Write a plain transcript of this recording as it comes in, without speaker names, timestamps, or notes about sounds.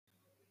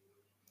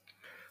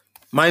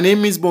My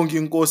name is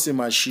Bonginkosi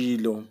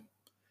Mashilo.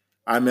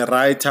 I'm a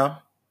writer,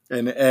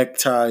 an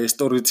actor, a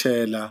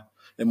storyteller,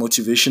 a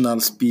motivational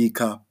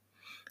speaker,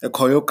 a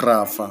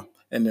choreographer,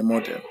 and a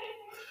model.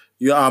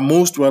 You are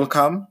most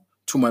welcome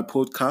to my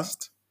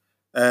podcast.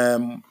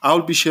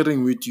 I'll be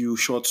sharing with you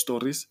short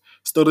stories,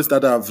 stories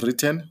that I've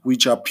written,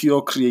 which are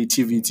pure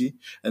creativity,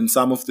 and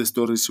some of the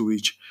stories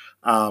which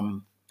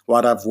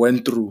what I've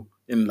went through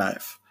in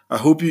life. I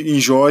hope you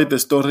enjoy the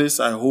stories.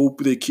 I hope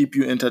they keep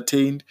you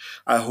entertained.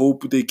 I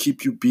hope they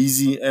keep you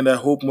busy. And I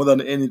hope more than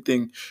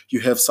anything,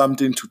 you have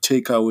something to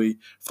take away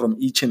from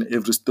each and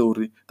every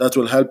story that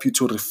will help you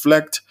to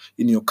reflect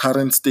in your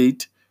current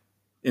state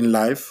in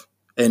life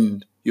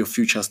and your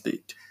future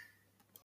state.